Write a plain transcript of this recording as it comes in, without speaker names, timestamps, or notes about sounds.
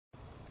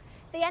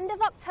The end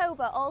of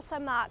October also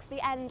marks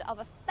the end of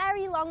a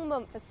very long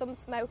month for some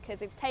smokers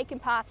who've taken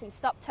part in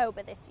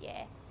Stoptober this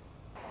year.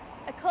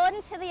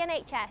 According to the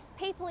NHS,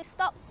 people who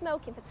stop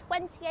smoking for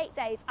 28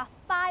 days are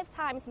 5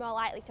 times more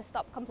likely to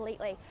stop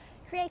completely,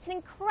 creating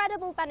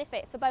incredible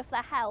benefits for both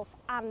their health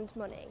and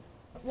money.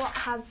 What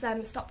has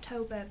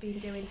Stoptober been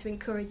doing to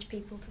encourage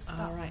people to stop?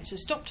 All right, so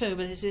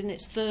Stoptober is in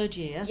its 3rd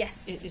year.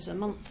 Yes. It is a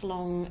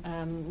month-long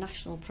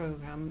national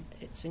programme.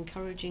 It's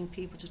encouraging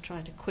people to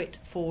try to quit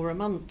for a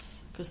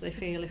month, because they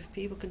feel if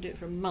people can do it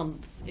for a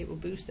month, it will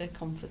boost their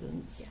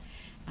confidence, yes,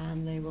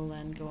 and they will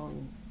then go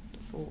on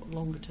for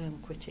longer-term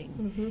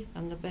quitting.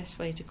 And the best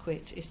way to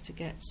quit is to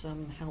get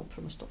some help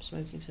from a stop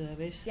smoking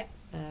service. Yep.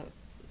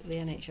 The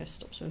NHS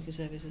stop smoking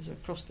services are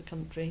across the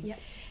country. Yep.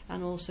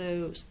 And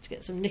also to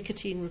get some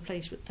nicotine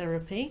replacement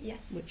therapy,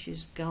 yes, which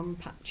is gum,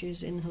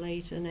 patches,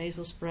 inhalator,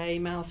 nasal spray,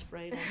 mouth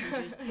spray,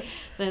 lozenges.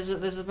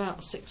 There's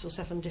about 6 or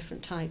 7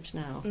 different types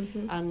now,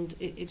 and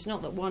it's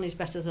not that one is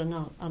better than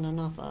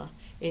another.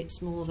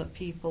 It's more that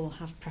people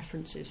have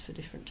preferences for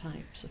different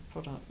types of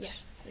products.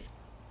 Yes.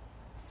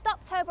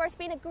 Stoptober has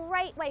been a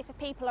great way for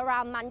people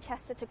around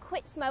Manchester to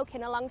quit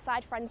smoking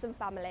alongside friends and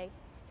family.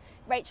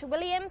 Rachel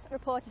Williams,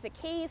 reporter for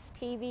Quays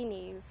TV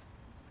News.